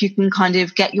 also if you can kind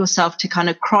of get yourself to kind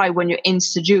of cry when you're in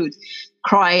sujood,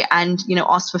 cry and,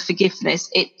 ask for forgiveness,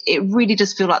 it really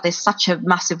does feel like there's such a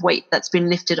massive weight that's been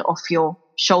lifted off your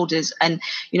shoulders and,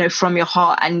 from your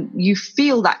heart, and you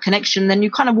feel that connection. Then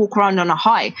you kind of walk around on a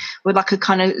high with like a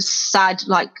kind of sad,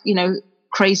 like,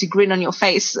 crazy grin on your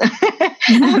face.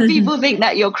 And people think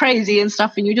that you're crazy and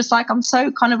stuff, and you're just like, I'm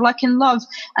so kind of like in love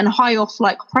and high off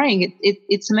like praying.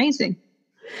 It's amazing.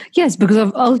 Yes,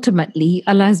 because ultimately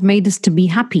Allah has made us to be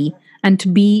happy and to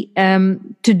be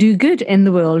to do good in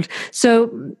the world.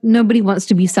 So nobody wants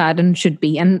to be sad and should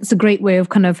be. And it's a great way of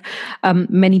kind of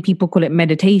many people call it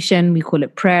meditation, we call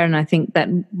it prayer. And I think that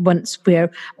once we're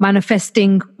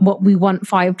manifesting what we want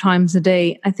 5 times a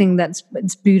day, I think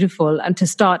it's beautiful. And to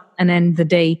start and end the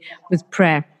day with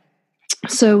prayer.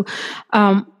 So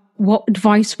what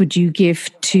advice would you give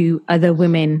to other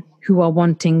women who are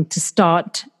wanting to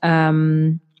start their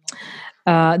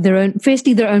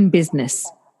own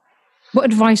business? What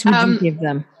advice would you give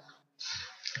them?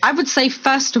 I would say,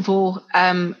 first of all,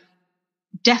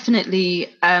 definitely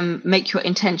make your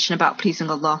intention about pleasing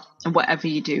Allah in whatever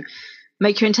you do.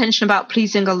 Make your intention about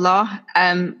pleasing Allah.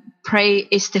 Pray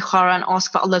istikhara and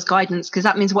ask for Allah's guidance, because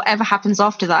that means whatever happens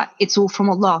after that, it's all from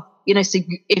Allah. So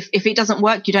if it doesn't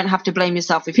work, you don't have to blame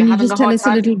yourself. If Can you just tell us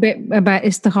a little bit about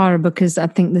istikhara, because I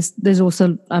think there's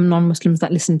also non-Muslims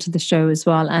that listen to the show as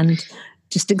well, and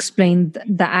just explain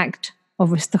the act of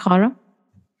istikhara.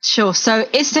 Sure. So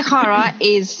istikhara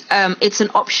is it's an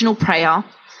optional prayer,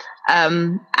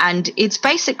 and it's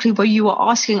basically where you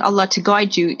are asking Allah to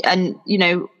guide you, and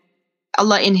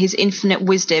Allah in his infinite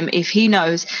wisdom, if he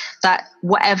knows that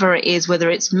whatever it is, whether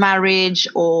it's marriage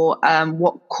or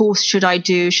what course should I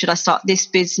do, should I start this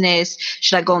business,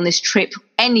 should I go on this trip,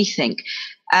 anything,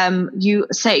 you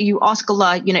ask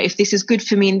Allah, if this is good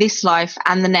for me in this life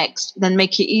and the next, then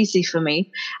make it easy for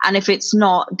me. And if it's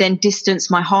not, then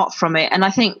distance my heart from it. And I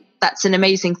think that's an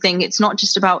amazing thing. It's not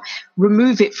just about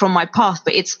remove it from my path,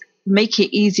 but it's make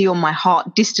it easy on my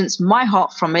heart, distance my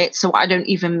heart from it so I don't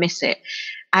even miss it.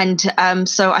 And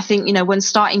so I think, when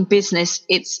starting business,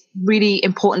 it's really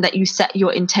important that you set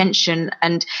your intention.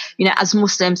 And, as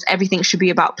Muslims, everything should be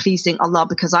about pleasing Allah,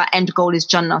 because our end goal is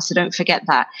Jannah. So don't forget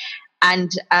that.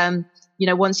 And,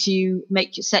 once you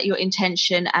set your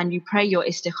intention and you pray your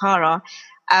istikhara,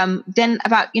 then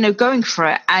about, going for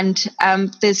it. And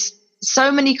there's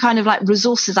so many kind of like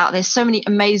resources out there, so many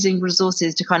amazing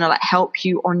resources to kind of like help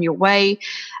you on your way.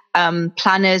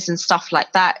 Planners and stuff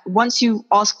like that. Once you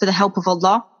ask for the help of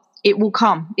Allah, it will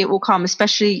come,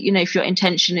 especially, if your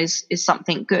intention is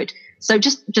something good. So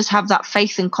just have that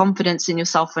faith and confidence in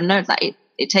yourself, and know that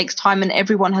it takes time, and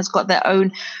everyone has got their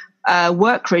own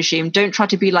work regime. Don't try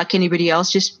to be like anybody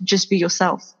else. Just be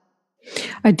yourself.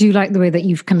 I do like the way that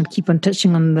you've kind of keep on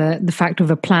touching on the fact of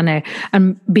a planner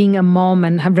and being a mom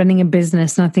and running a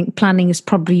business. And I think planning is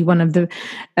probably one of the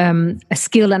a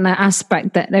skill and an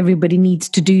aspect that everybody needs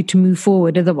to do to move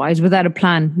forward. Otherwise, without a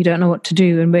plan, you don't know what to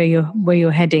do and where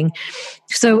you're heading.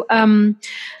 So,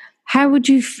 how would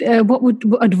you? What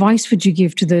advice would you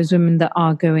give to those women that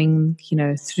are going,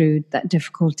 through that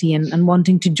difficulty and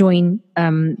wanting to join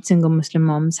single Muslim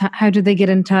moms? How do they get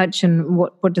in touch, and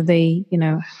what do they?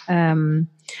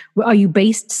 Are you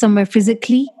based somewhere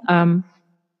physically? No,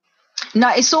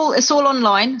 it's all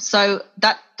online. So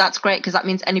that's great, because that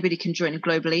means anybody can join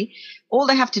globally. All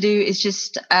they have to do is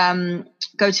just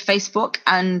go to Facebook,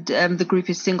 and the group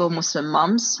is Single Muslim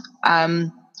Mums.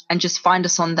 And just find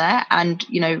us on there and,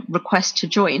 request to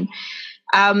join.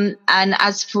 And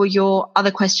as for your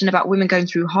other question about women going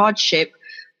through hardship,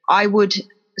 I would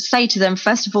say to them,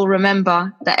 first of all,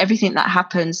 remember that everything that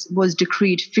happens was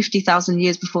decreed 50,000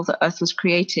 years before the earth was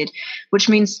created, which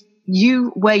means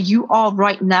where you are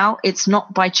right now, it's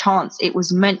not by chance. It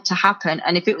was meant to happen.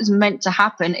 And if it was meant to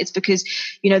happen, it's because,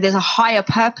 there's a higher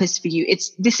purpose for you.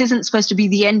 This isn't supposed to be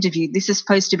the end of you. This is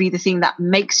supposed to be the thing that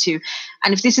makes you.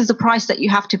 And if this is the price that you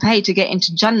have to pay to get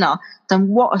into Jannah, then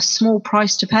what a small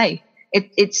price to pay.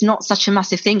 It's not such a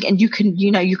massive thing. And you can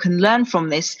learn from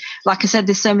this. Like I said,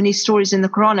 there's so many stories in the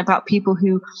Quran about people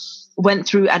who went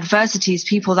through adversities,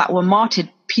 people that were martyred,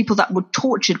 people that were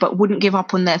tortured, but wouldn't give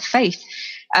up on their faith.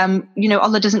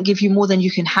 Allah doesn't give you more than you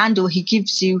can handle. He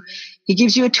gives you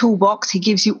a toolbox. He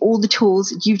gives you all the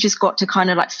tools. You've just got to kind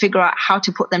of like figure out how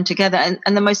to put them together.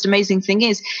 And the most amazing thing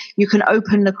is you can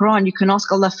open the Quran, you can ask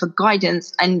Allah for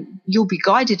guidance, and you'll be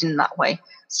guided in that way.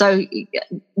 So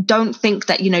don't think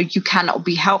that, you cannot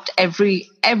be helped.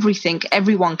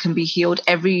 Everyone can be healed.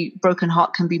 Every broken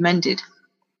heart can be mended.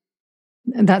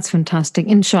 That's fantastic.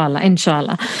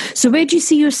 Inshallah. So where do you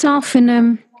see yourself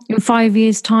in in 5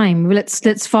 years' time?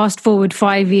 Let's fast forward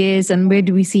 5 years, and where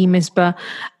do we see Misbah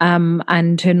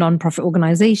and her non-profit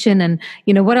organization? And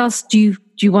what else do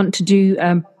you want to do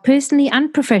personally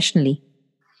and professionally?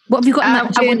 What have you got in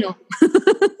that journal?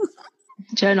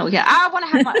 Journal, yeah. I want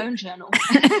to have my own journal,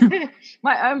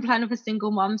 my own planner for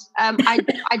single moms.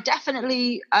 I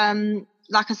definitely,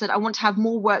 like I said, I want to have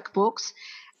more workbooks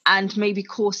and maybe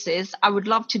courses. I would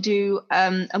love to do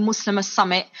a Muslimah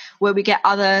summit where we get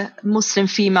other Muslim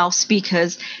female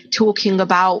speakers talking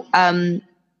about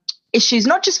issues,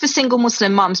 not just for single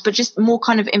Muslim mums, but just more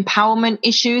kind of empowerment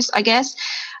issues, I guess.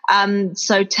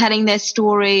 So telling their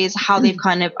stories, how they've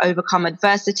kind of overcome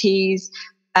adversities,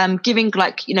 giving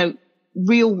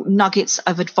real nuggets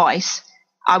of advice.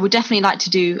 I would definitely like to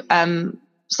do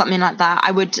something like that.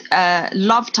 I would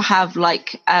love to have,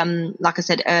 like I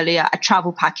said earlier, a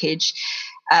travel package.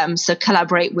 So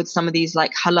collaborate with some of these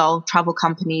like halal travel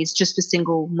companies just for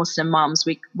single Muslim moms,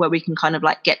 where we can kind of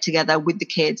like get together with the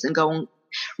kids and go on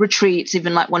retreats,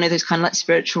 even like one of those kind of like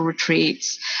spiritual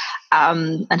retreats,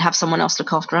 and have someone else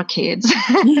look after our kids.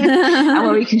 And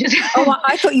where we can just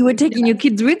I thought you were taking your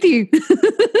kids with you.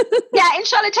 Yeah,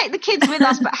 inshallah, take the kids with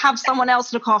us, but have someone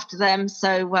else look after them.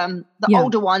 So the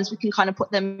older ones, we can kind of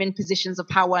put them in positions of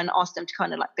power and ask them to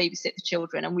kind of like babysit the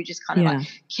children, and we just kind of like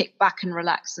kick back and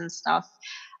relax and stuff.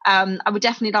 I would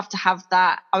definitely love to have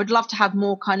that. I would love to have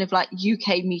more kind of like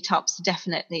UK meetups,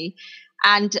 definitely.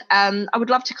 And I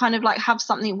would love to kind of like have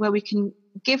something where we can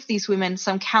give these women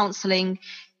some counseling,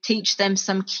 teach them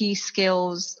some key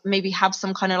skills, maybe have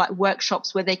some kind of like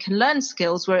workshops where they can learn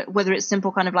skills, whether it's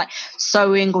simple kind of like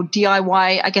sewing or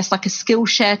DIY, I guess like a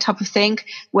Skillshare type of thing,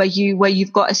 where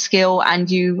you've got a skill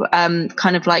and you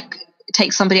kind of like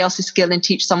take somebody else's skill and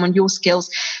teach someone your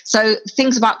skills. So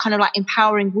things about kind of like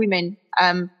empowering women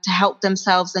to help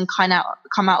themselves and kind of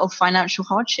come out of financial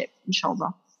hardship,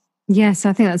 inshallah. Yes,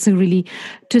 I think that's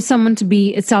to someone to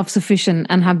be self-sufficient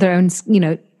and have their own,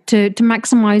 to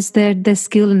maximize their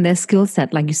skill and their skill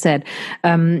set. Like you said,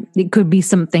 it could be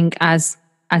something as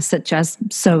such as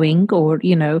sewing, or,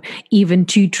 even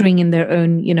tutoring in their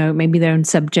own, maybe their own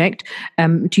subject,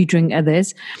 tutoring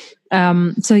others.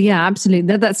 So yeah,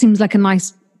 absolutely. That seems like a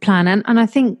nice plan. And I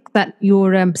think that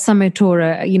your summit or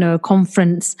a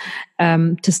conference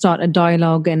to start a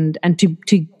dialogue and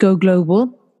to go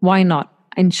global, why not?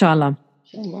 Inshallah.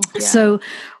 Yeah. So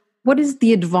what is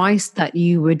the advice that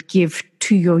you would give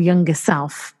to your younger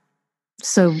self?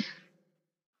 So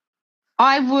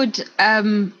I would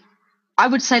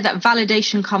say that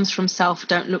validation comes from self.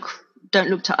 Don't look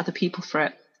to other people for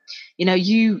it.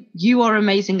 You are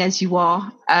amazing as you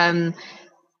are.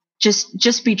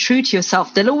 Just be true to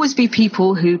yourself. There'll always be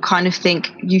people who kind of think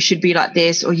you should be like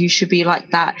this or you should be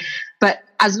like that. But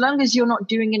as long as you're not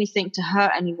doing anything to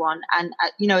hurt anyone, and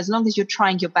as long as you're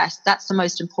trying your best, that's the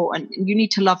most important. You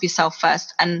need to love yourself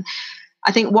first. And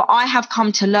I think what I have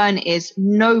come to learn is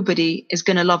nobody is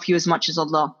going to love you as much as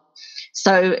Allah.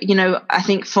 So, I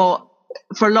think for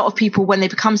a lot of people, when they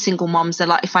become single moms, they're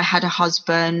like, if I had a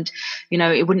husband,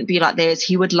 it wouldn't be like this.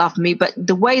 He would love me. But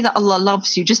the way that Allah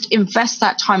loves you, just invest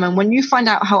that time. And when you find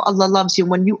out how Allah loves you,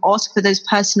 when you ask for those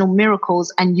personal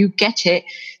miracles and you get it,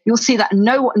 you'll see that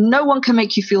no one can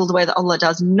make you feel the way that Allah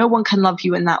does. No one can love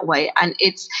you in that way. And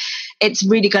it's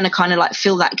really going to kind of like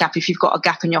fill that gap if you've got a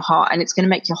gap in your heart, and it's going to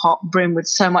make your heart brim with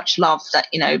so much love that,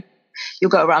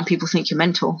 you'll go around, people think you're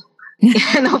mental.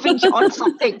 And they'll think you're on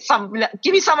something.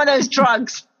 Give me some of those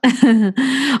drugs.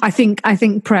 I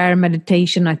think prayer and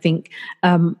meditation, I think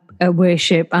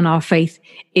worship and our faith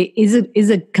is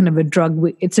a kind of a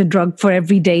drug. It's a drug for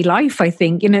everyday life. I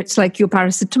think it's like your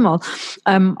paracetamol,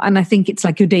 and I think it's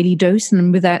like your daily dose.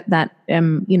 And without that,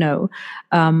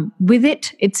 with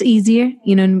it, it's easier.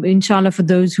 Inshallah, for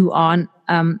those who aren't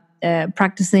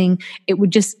practicing, it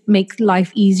would just make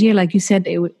life easier. Like you said,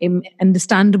 it would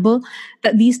understandable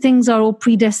that these things are all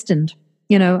predestined,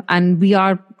 and we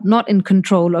are not in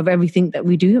control of everything that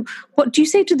we do. What do you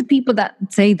say to the people that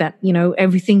say that,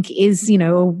 everything is,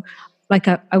 like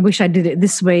I wish I did it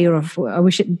this way, or I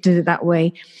wish it did it that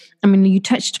way? I mean, you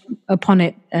touched upon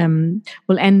it.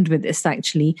 We'll end with this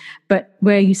actually, but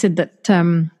where you said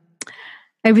that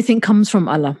everything comes from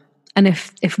Allah. And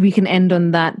if we can end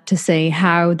on that, to say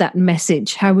how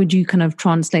would you kind of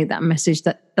translate that message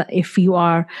that if you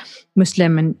are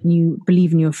Muslim and you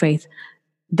believe in your faith,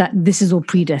 that this is all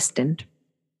predestined?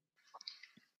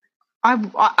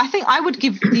 I think I would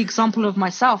give the example of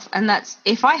myself, and that's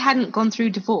if I hadn't gone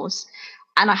through divorce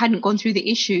and I hadn't gone through the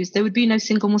issues, there would be no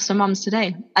single Muslim mums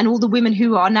today. And all the women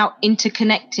who are now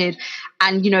interconnected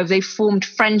and, they've formed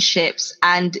friendships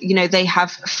and, they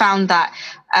have found that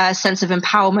sense of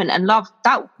empowerment and love,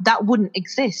 that wouldn't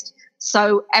exist.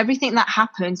 So everything that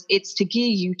happens, it's to gear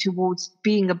you towards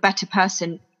being a better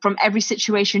person. From every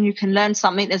situation, you can learn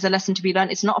something. There's a lesson to be learned.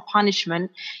 It's not a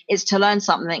punishment. It's to learn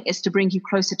something. It's to bring you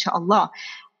closer to Allah.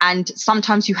 And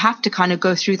sometimes you have to kind of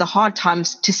go through the hard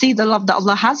times to see the love that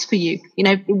Allah has for you. You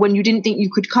know, when you didn't think you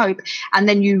could cope and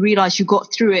then you realize you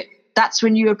got through it, that's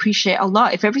when you appreciate Allah.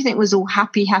 If everything was all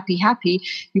happy, happy, happy,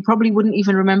 you probably wouldn't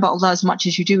even remember Allah as much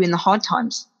as you do in the hard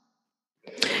times.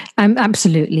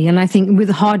 Absolutely. And I think with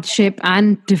hardship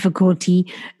and difficulty,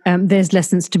 there's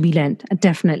lessons to be learned,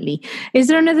 definitely. Is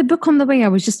there another book on the way? I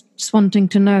was just wanting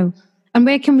to know. And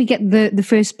where can we get the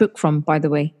first book from, by the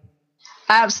way?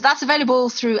 So that's available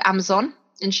through Amazon,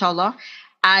 inshallah.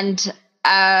 And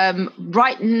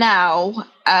right now,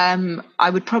 I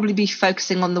would probably be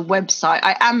focusing on the website.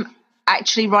 I am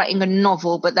actually writing a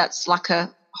novel, but that's like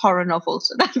a horror novel.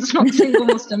 So that's not single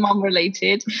Muslim mom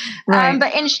related. Right.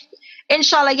 But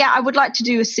inshallah, yeah, I would like to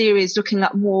do a series looking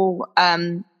at more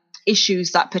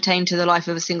issues that pertain to the life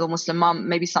of a single Muslim mom.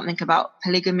 Maybe something about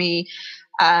polygamy,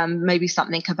 maybe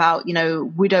something about, you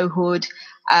know, widowhood,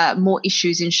 more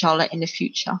issues, inshallah, in the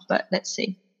future. But let's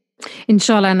see.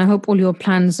 Inshallah, and I hope all your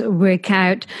plans work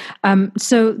out.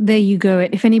 So there you go.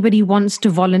 If anybody wants to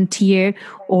volunteer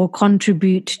or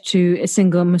contribute to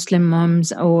single Muslim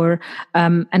moms or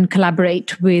and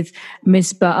collaborate with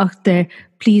Misbah Akhtar,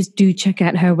 please do check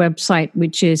out her website,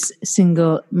 which is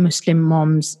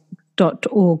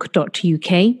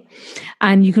singlemuslimmoms.org.uk,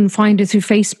 and you can find her through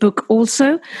Facebook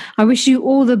also. I wish you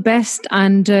all the best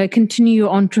and continue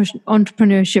your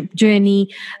entrepreneurship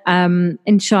journey.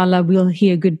 Inshallah, we'll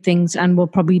hear good things and we'll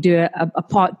probably do a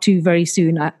part 2 very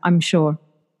soon, I'm sure.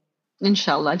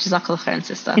 Inshallah. Jazakallah khairan,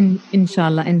 sister.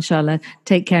 Inshallah.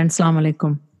 Take care and Assalamu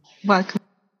alaikum. Welcome.